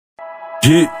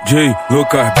DJ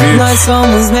Lucas. Nós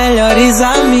somos melhores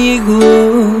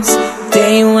amigos,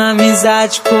 tem uma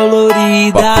amizade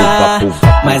colorida,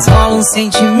 mas rola um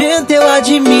sentimento, eu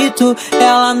admito.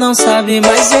 Ela não sabe,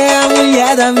 mas é a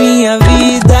mulher da minha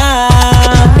vida.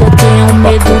 Eu tenho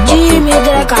medo de me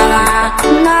declarar,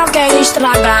 não quero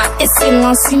estragar esse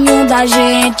lancinho da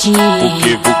gente.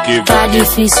 Tá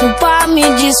difícil pra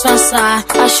me disfarçar,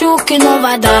 acho que não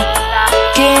vai dar,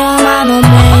 quem ama não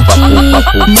mente.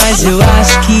 Mas eu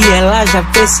acho que ela já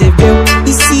percebeu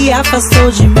e se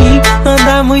afastou de mim,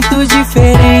 anda muito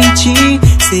diferente.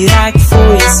 Será que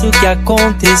foi isso que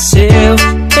aconteceu?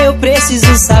 Eu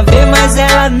preciso saber, mas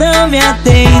ela não me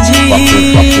atende.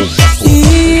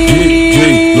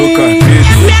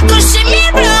 Minha coxa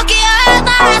me bloqueou,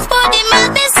 não responde minha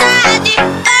mensagem.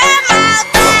 É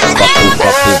maldade.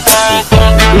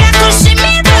 Minha coxa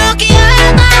me bloqueou,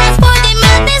 não responde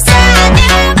minha mensagem.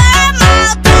 É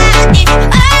maldade. É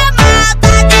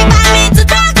maldade. Vai me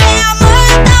desbloquear,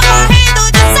 amor, tô morrendo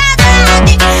de saudade.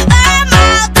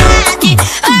 É maldade.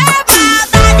 É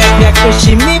maldade. Minha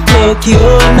coxa me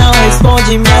bloqueou, não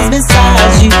responde minhas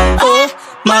mensagens. Oh,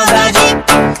 maldade.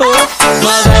 Oh,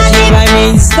 maldade. Vai me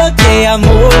desbloquear,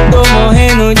 amor, tô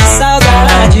morrendo de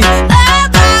saudade. É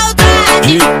maldade.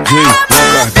 DJ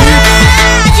Lucas.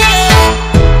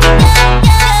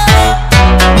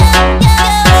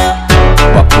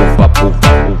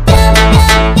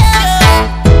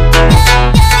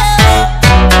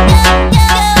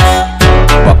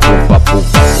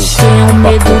 Tenho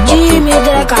medo de me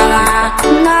declarar,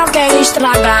 não quero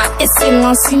estragar esse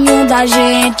lancinho da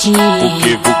gente.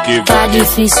 Tá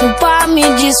difícil pra me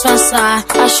disfarçar,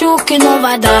 acho que não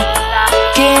vai dar,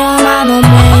 quem ama não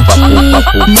mente.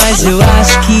 Mas eu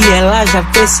acho que ela já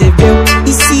percebeu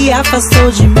e se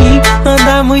afastou de mim,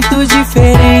 anda muito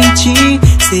diferente.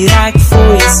 Será que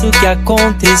foi isso que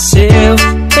aconteceu?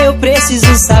 Eu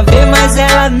preciso saber, mas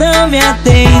ela não me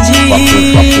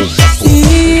atende.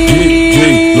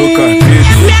 DJ Lucas.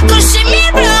 Minha coxa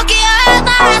me bloqueou,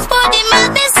 não responde minha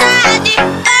mensagem.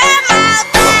 É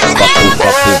maldade.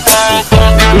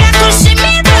 Minha coxa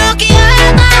me bloqueou,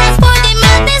 não responde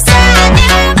minha mensagem.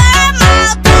 É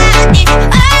maldade.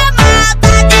 É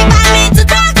maldade. Vai me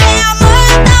desbloquear, amor,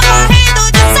 tô morrendo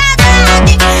de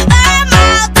saudade. É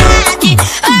maldade.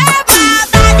 É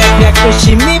maldade. Minha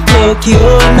coxa me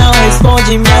bloqueou, não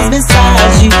responde minhas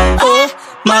mensagens. Oh,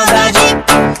 maldade.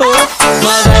 Oh,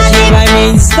 maldade. Vai me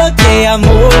desbloquear,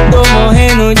 amor, tô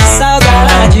morrendo de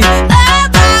saudade. É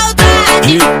maldade.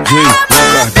 DJ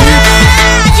Lucas.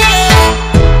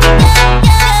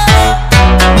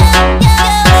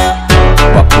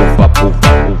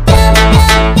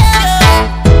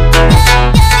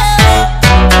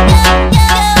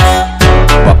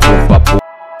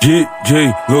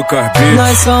 DJ Lucas.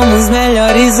 Nós somos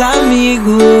melhores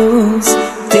amigos,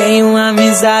 tem uma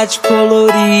amizade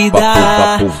colorida,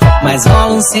 mas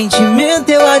rola um sentimento,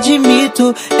 eu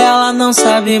admito. Ela não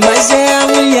sabe, mas é a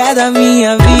mulher da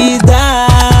minha vida.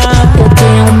 Eu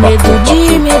tenho medo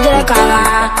de me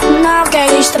declarar, não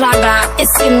quero estragar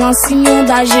esse lancinho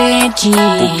da gente.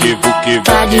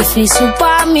 Tá difícil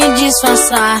pra me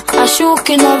disfarçar, acho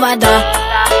que não vai dar,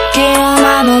 quem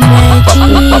ama não mente.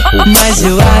 Mas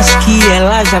eu acho que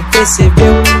ela já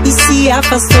percebeu e se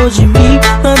afastou de mim,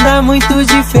 anda muito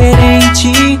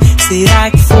diferente. Será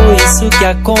que foi isso que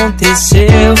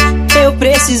aconteceu? Eu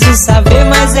preciso saber,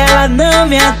 mas ela não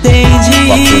me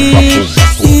atende.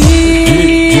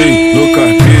 DJ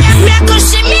Lucas. Minha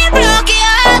coxa